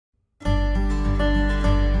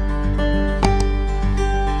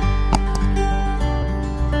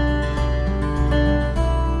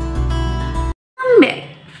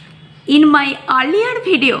In my earlier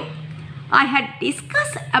video, I had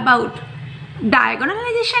discussed about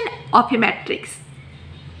diagonalization of a matrix.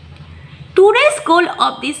 Today's goal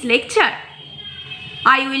of this lecture,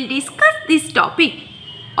 I will discuss this topic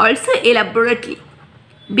also elaborately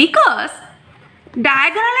because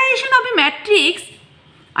diagonalization of a matrix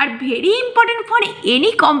are very important for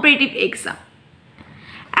any competitive exam.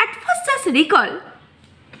 At first, just recall,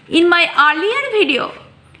 in my earlier video,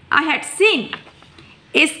 I had seen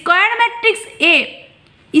a square matrix A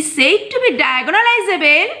is said to be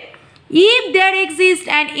diagonalizable if there exists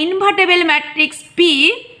an invertible matrix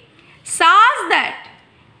P such that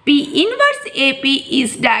P inverse AP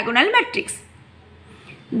is diagonal matrix.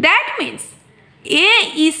 That means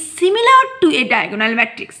A is similar to a diagonal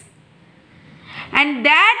matrix. And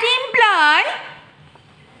that implies,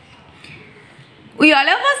 we all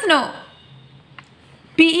of us know,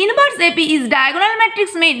 P inverse AP is diagonal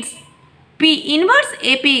matrix means P inverse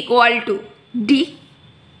AP equal to D.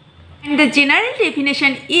 And the general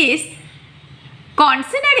definition is,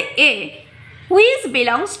 consider A which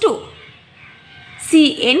belongs to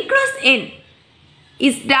Cn cross n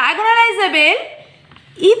is diagonalizable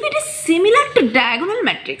if it is similar to diagonal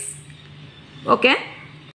matrix. Okay?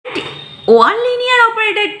 One linear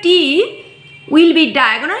operator T will be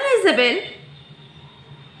diagonalizable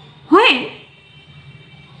when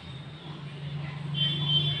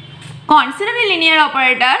consider a linear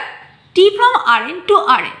operator T from Rn to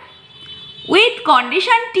Rn with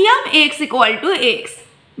condition T of x equal to x,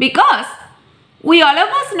 because we all of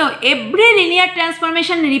us know every linear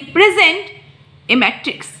transformation represent a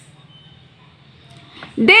matrix.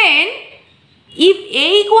 Then if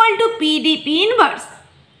A equal to PD P inverse,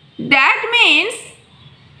 that means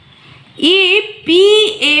if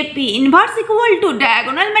PAP inverse equal to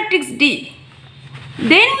diagonal matrix D,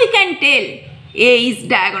 then we can tell A is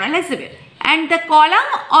diagonalizable, and the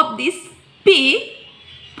column of this P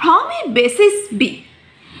from a basis B,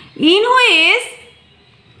 in which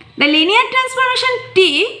the linear transformation T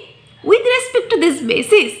with respect to this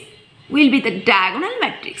basis will be the diagonal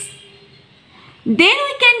matrix. Then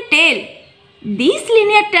we can tell this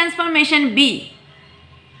linear transformation B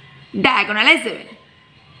diagonalizable.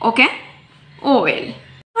 Okay? Oh well.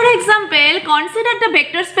 For example, consider the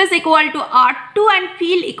vector space equal to R2 and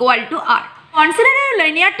field equal to R. Consider a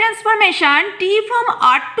linear transformation T from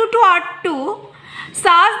R2 to R2 such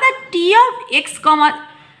that T of x comma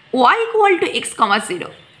y equal to x comma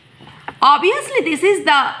 0. Obviously,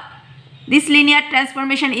 this linear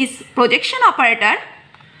transformation is projection operator.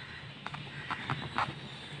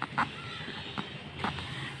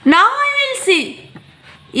 Now I will see,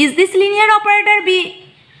 is this linear operator be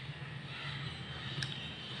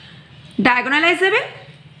diagonalizable?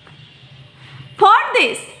 For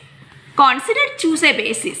this, choose a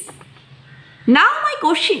basis. Now my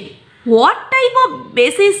question, what type of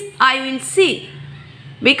basis I will see?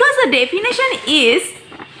 Because the definition is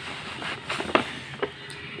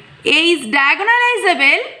A is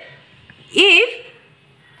diagonalizable if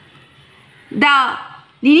the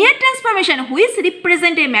linear transformation which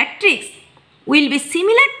represent a matrix will be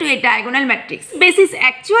similar to a diagonal matrix. Basis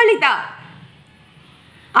actually the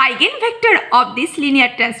eigenvector of this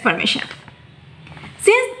linear transformation.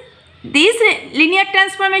 Since this linear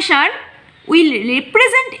transformation will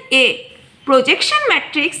represent a projection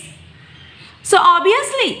matrix, so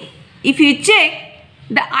obviously if you check,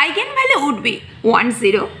 the eigenvalue would be 1,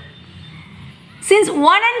 0. Since 1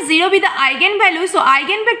 and 0 be the eigenvalue, so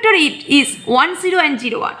eigenvector it is 1, 0 and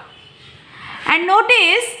 0, 1. And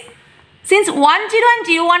notice, since 1, 0 and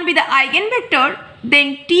 0, 1 be the eigenvector,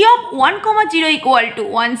 then T of 1, 0 equal to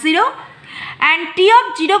 1, 0 and T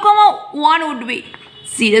of 0, 1 would be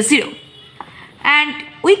 0, 0. And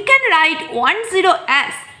we can write 1, 0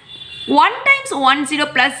 as 1 times 1, 0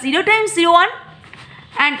 plus 0 times 0, 1,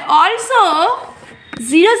 and also 0,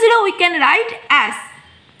 0 we can write as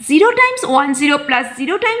 0 times 1, 0 plus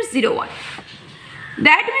 0 times 0, 1.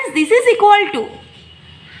 That means this is equal to,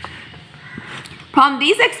 from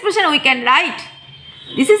this expression we can write,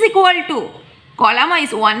 this is equal to, column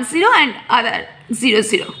is 1, 0 and other 0,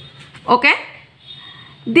 0. Okay?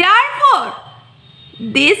 Therefore,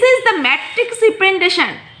 this is the matrix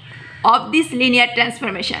representation of this linear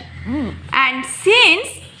transformation. And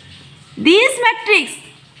since this matrix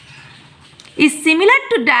is similar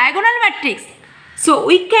to diagonal matrix, so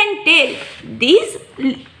we can tell this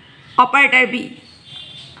operator be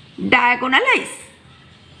diagonalizable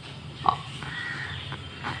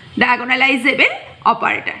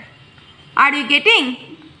operator. Are you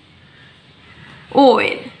getting? Oh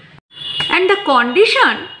well. And the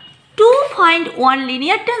condition to find one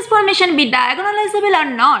linear transformation be diagonalizable or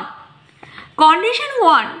not. Condition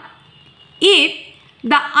 1, If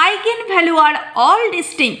the eigenvalue are all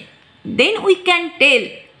distinct, then we can tell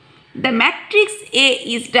the matrix A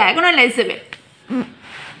is diagonalizable.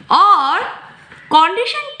 Or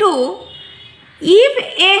condition 2,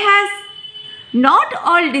 if A has not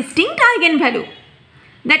all distinct eigenvalue,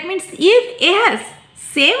 that means if A has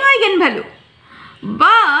same eigenvalue,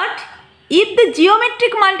 but if the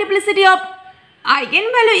geometric multiplicity of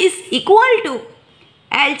eigenvalue is equal to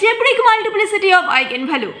algebraic multiplicity of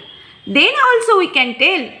eigenvalue, then also we can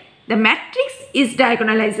tell the matrix is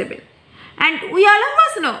diagonalizable. And we all of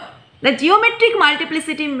us know the geometric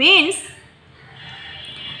multiplicity means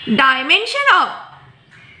dimension of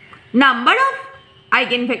number of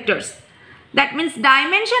eigenvectors. That means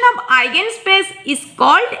dimension of eigenspace is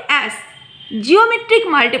called as geometric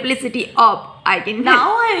multiplicity of eigenvalue.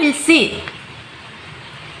 Now I will see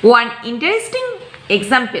one interesting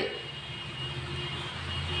example.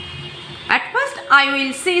 At first I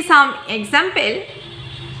will see some example,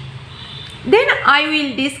 then I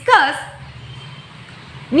will discuss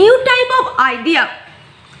new type of idea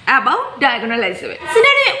about diagonalizable.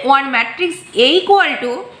 Consider one matrix A equal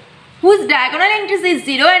to whose diagonal entries is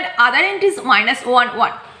 0 and other entries minus 1,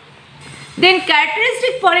 1. Then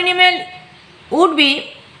characteristic polynomial would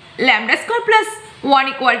be lambda square plus 1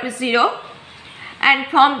 equal to 0. And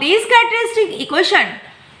from this characteristic equation,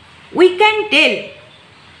 we can tell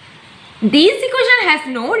this equation has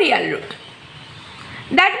no real root.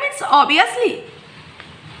 That means obviously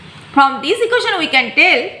from this equation we can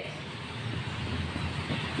tell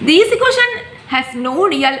this equation has no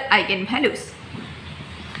real eigenvalues.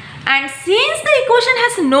 And since the equation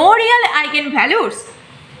has no real eigenvalues,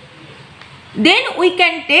 then we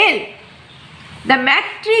can tell the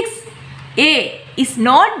matrix A is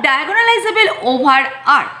not diagonalizable over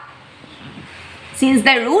R, since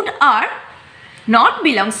the root R not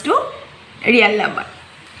belongs to real number.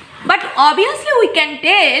 But obviously we can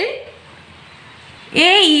tell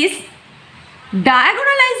A is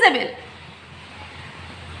diagonalizable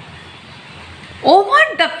over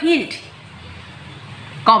the field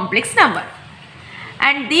complex number.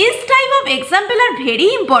 And these type of example are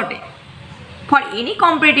very important for any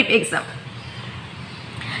comparative exam.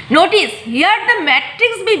 Notice here the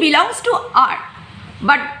matrix B belongs to R,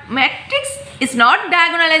 but matrix is not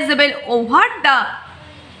diagonalizable over the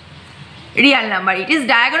real number. It is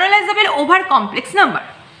diagonalizable over complex number.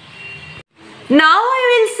 Now I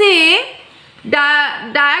will say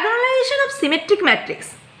the diagonalization of symmetric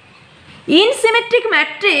matrix. In symmetric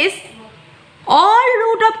matrix, all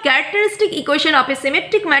root of characteristic equation of a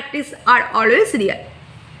symmetric matrix are always real.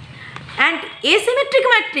 And asymmetric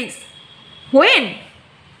matrix, when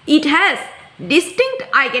it has distinct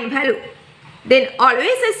eigenvalue, then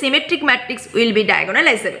always a symmetric matrix will be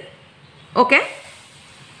diagonalizable. Okay?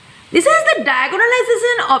 This is the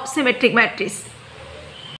diagonalization of symmetric matrix.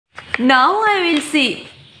 Now I will see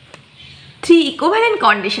 3 equivalent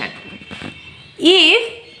conditions.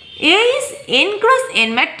 If A is n cross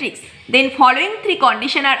n matrix, then following 3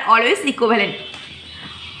 conditions are always equivalent.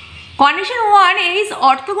 Condition 1, A is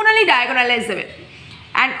orthogonally diagonalizable.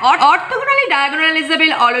 And orthogonally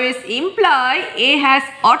diagonalizable always imply A has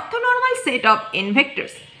orthonormal set of n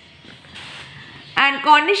vectors. And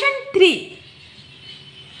condition 3,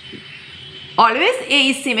 always A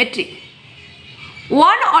is symmetric.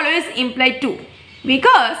 1 always imply 2,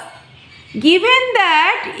 because given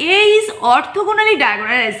that A is orthogonally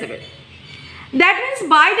diagonalizable, that means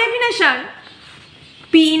by definition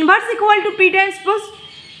P inverse equal to P transpose.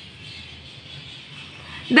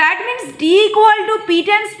 That means D equal to P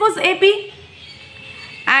transpose AP.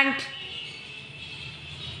 And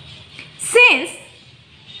since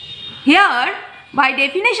here by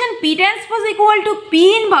definition P transpose equal to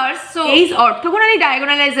P inverse, so A is orthogonally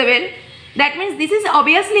diagonalizable, that means this is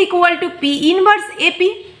obviously equal to P inverse AP.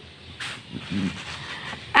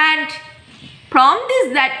 And from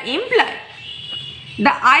this that imply the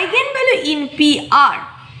eigenvalue in P are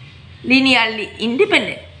linearly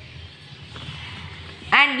independent.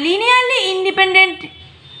 And linearly independent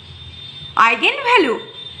eigenvalue,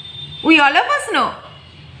 we all of us know.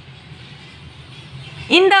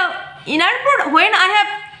 In the inner product, when I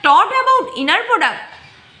have taught about inner product,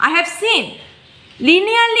 I have seen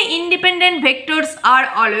linearly independent vectors are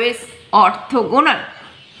always orthogonal.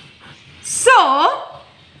 So,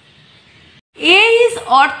 A is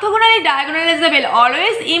orthogonally diagonalizable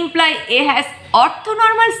always imply A has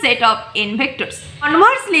orthonormal set of n vectors.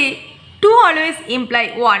 Conversely, 2 always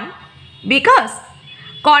imply 1, because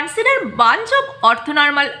consider bunch of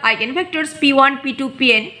orthonormal eigenvectors P1, P2,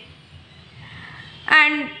 Pn,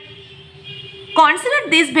 and consider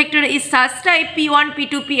this vector is such type P1,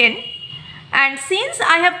 P2, Pn, And since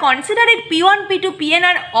I have considered P1, P2, Pn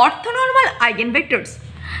are orthonormal eigenvectors,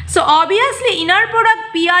 so obviously inner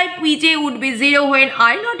product Pi, Pj would be 0 when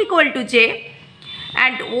I not equal to j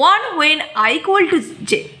and 1 when I equal to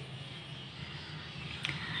j.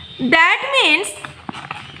 That means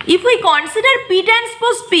if we consider P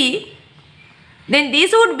transpose P, then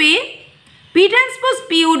this would be P transpose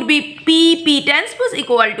P would be P transpose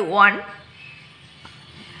equal to 1.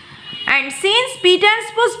 And since P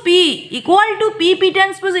transpose P equal to P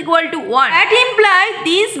transpose equal to 1, that implies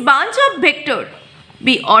this bunch of vector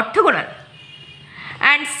be orthogonal.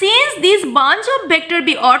 And since this bunch of vector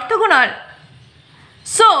be orthogonal,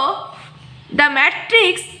 so the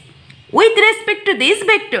matrix with respect to this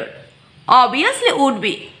vector obviously would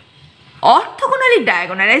be orthogonally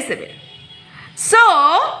diagonalizable. So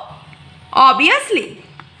obviously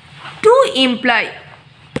 2 imply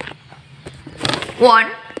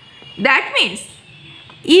 1. That means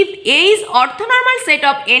if A is orthonormal set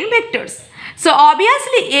of n vectors, so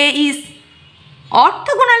obviously A is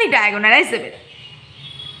orthogonally diagonalizable.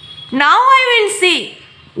 Now I will say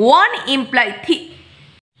 1 imply 3.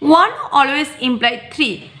 1 always imply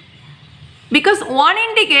 3 because 1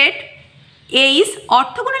 indicate A is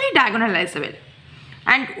orthogonally diagonalizable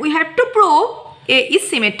and we have to prove A is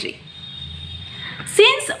symmetry.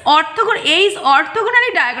 Since A is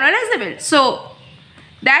orthogonally diagonalizable, so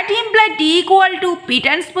that implies D equal to P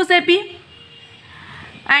transpose AP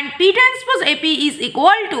and P transpose AP is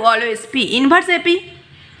equal to always P inverse AP,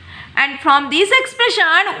 and from this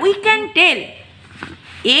expression we can tell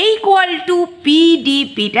A equal to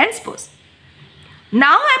PD P transpose.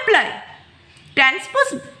 Now apply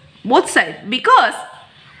transpose both sides because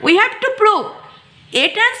we have to prove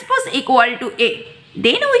A transpose equal to A.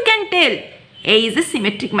 Then we can tell A is a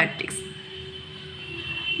symmetric matrix.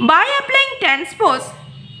 By applying transpose,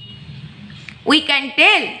 we can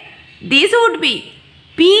tell this would be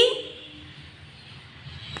P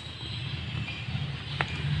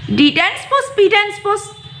D transpose P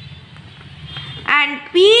transpose and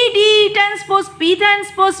P D transpose P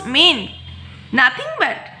transpose mean nothing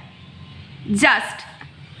but just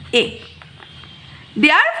A.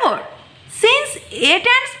 Therefore, since A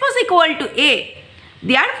transpose equal to A,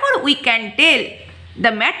 therefore we can tell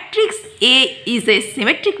the matrix A is a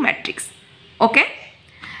symmetric matrix. Okay?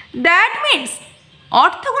 That means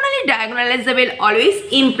orthogonally diagonalizable always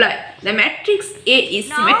imply the matrix A is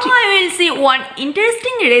symmetric. Now I will see one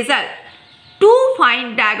interesting result to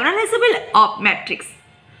find diagonalizable of matrix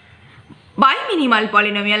by minimal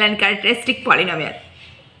polynomial and characteristic polynomial.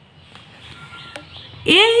 A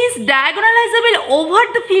is diagonalizable over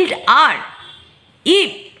the field R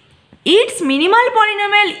if its minimal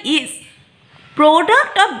polynomial is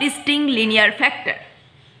product of distinct linear factor.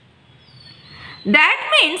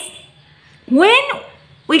 That means when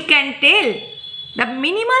we can tell the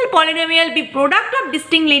minimal polynomial be product of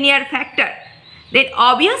distinct linear factor, then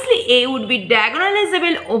obviously A would be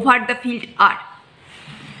diagonalizable over the field R.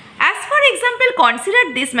 As for example,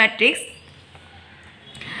 consider this matrix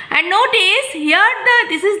and notice here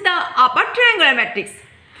this is the upper triangular matrix.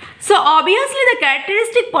 So obviously the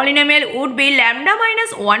characteristic polynomial would be lambda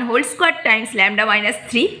minus 1 whole square times lambda minus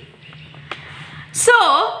 3. So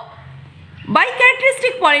by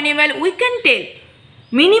characteristic polynomial we can tell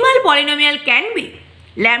minimal polynomial can be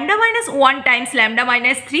lambda minus 1 times lambda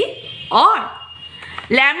minus 3 or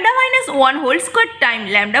lambda minus 1 whole square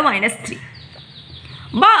times lambda minus 3.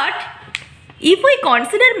 But if we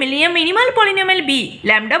consider minimal polynomial be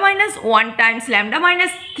lambda minus 1 times lambda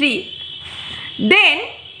minus 3, then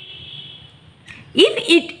if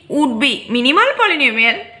it would be minimal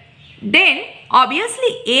polynomial, then obviously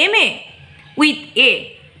A may with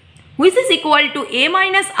A, which is equal to A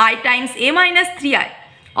minus I times A minus 3I.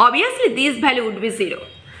 Obviously this value would be 0.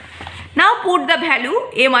 Now put the value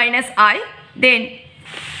A minus I, then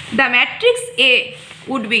the matrix A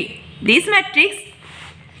would be this matrix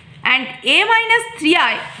and A minus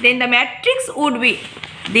 3I, then the matrix would be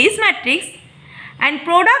this matrix and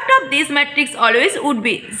product of this matrix always would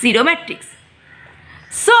be 0 matrix.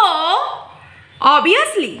 So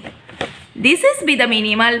obviously this is be the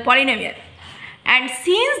minimal polynomial, and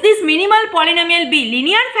since this minimal polynomial be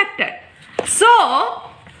linear factor,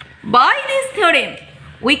 so by this theorem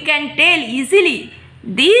we can tell easily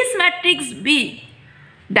this matrix be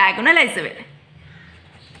diagonalizable.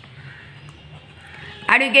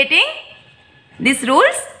 Are you getting these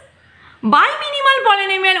rules? By minimal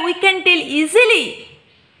polynomial we can tell easily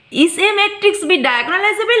is a matrix be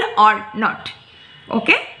diagonalizable or not.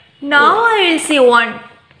 Okay. Now I will see one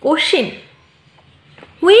question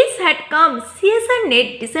which had come CSR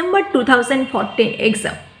NET December 2014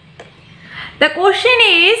 exam. The question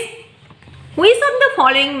is, Which of the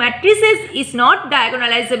following matrices is not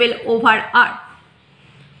diagonalizable over R?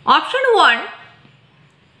 Option 1.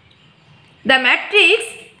 The matrix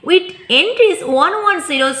with entries 1 1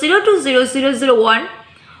 0 0 2 0 0 0 1.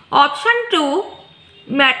 Option 2.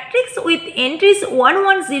 Matrix with entries 1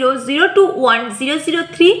 1 0 0 2 1 0 0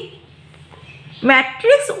 3.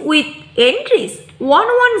 Matrix with entries 1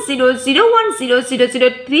 1 0 0 1 0 0 0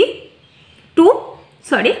 3 2.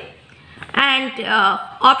 And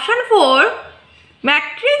option 4.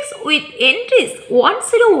 Matrix with entries 1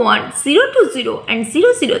 0 1 0 2 0 and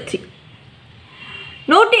 0 0 3.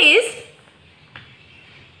 Notice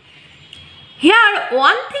here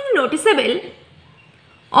one thing noticeable,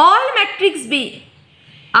 all matrix be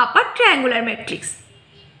upper triangular matrix.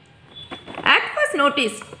 At first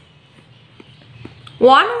notice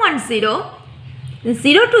 1 1 0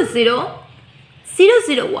 0 2 0 0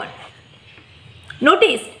 0 1.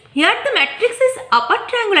 Notice here the matrix is upper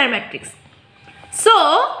triangular matrix. So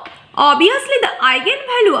obviously the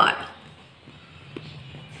eigenvalue are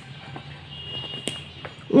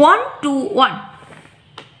 1 2 1.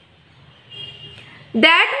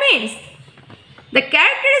 That means the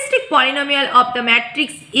characteristic polynomial of the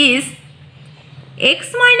matrix is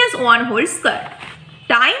x minus 1 whole square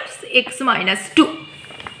times x minus 2.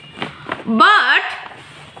 But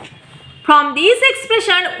from this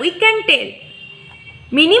expression we can tell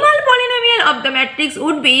minimal polynomial of the matrix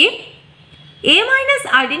would be a minus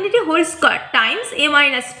identity whole square times a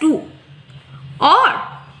minus 2 or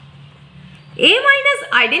a minus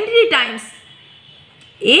identity times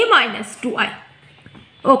a minus 2i.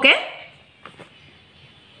 Okay.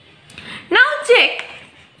 Now check,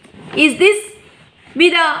 is this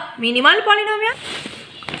be the minimal polynomial?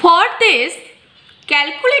 For this,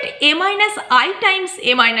 calculate a minus I times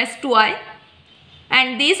a minus 2i,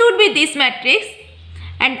 and this would be this matrix,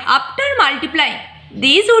 and after multiplying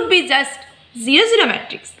these would be just 0 0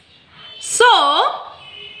 matrix. So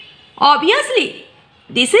obviously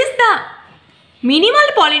this is the minimal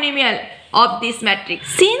polynomial of this matrix.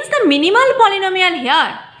 Since the minimal polynomial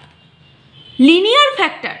here linear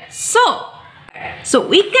factor, so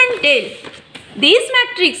we can tell this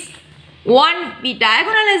matrix won't be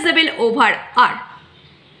diagonalizable over R.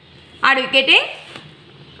 Are you getting?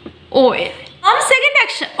 OL.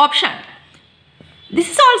 Second option, this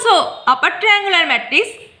is also upper triangular matrix,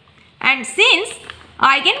 and since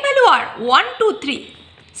eigenvalue are 1 2 3,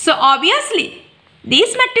 so obviously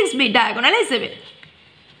this matrix be diagonalizable.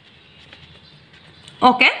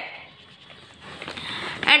 Okay.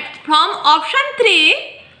 And from option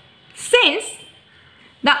 3, since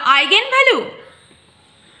the eigenvalue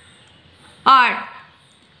are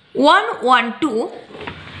 1 1 2,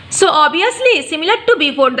 so obviously similar to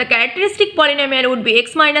before, the characteristic polynomial would be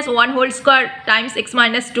x minus 1 whole square times x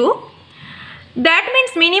minus 2. That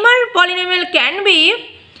means minimal polynomial can be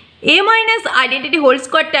a minus identity whole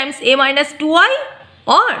square times a minus 2i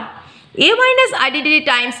or a minus identity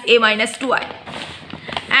times a minus 2i.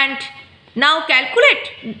 And now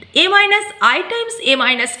calculate a minus I times a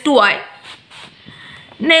minus 2i.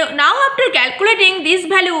 Now after calculating, this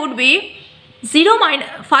value would be 0 minus,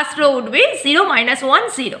 first row would be 0 minus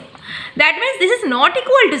 1 0. That means this is not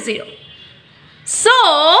equal to 0. So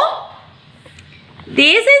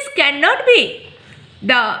this cannot be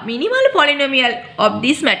the minimal polynomial of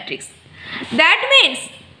this matrix. That means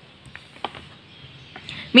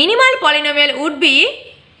minimal polynomial would be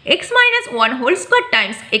x minus 1 whole square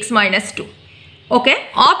times x minus 2. Okay.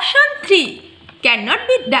 Option 3 cannot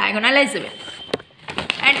be diagonalizable.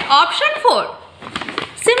 And option 4,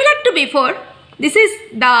 similar to before, this is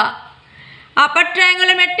the upper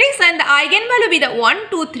triangular matrix and the eigenvalue be the 1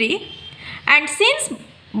 2 3, and since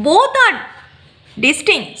both are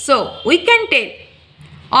distinct, so we can tell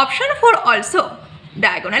option 4 also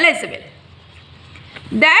diagonalizable.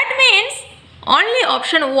 That means only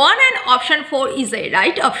option 1 and option 4 is a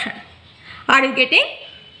right option. Are you getting?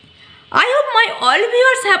 I hope my all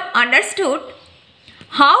viewers have understood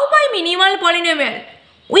how by minimal polynomial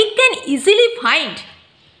we can easily find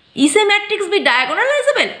is a matrix be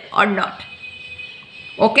diagonalizable or not.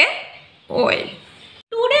 Okay? Well,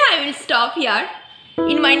 today I will stop here.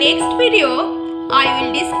 In my next video, I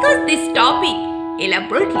will discuss this topic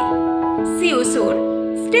elaborately. See you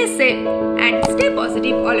soon. Stay safe and stay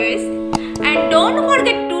positive always. And don't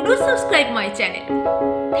forget to subscribe my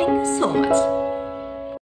channel. Thank you so much.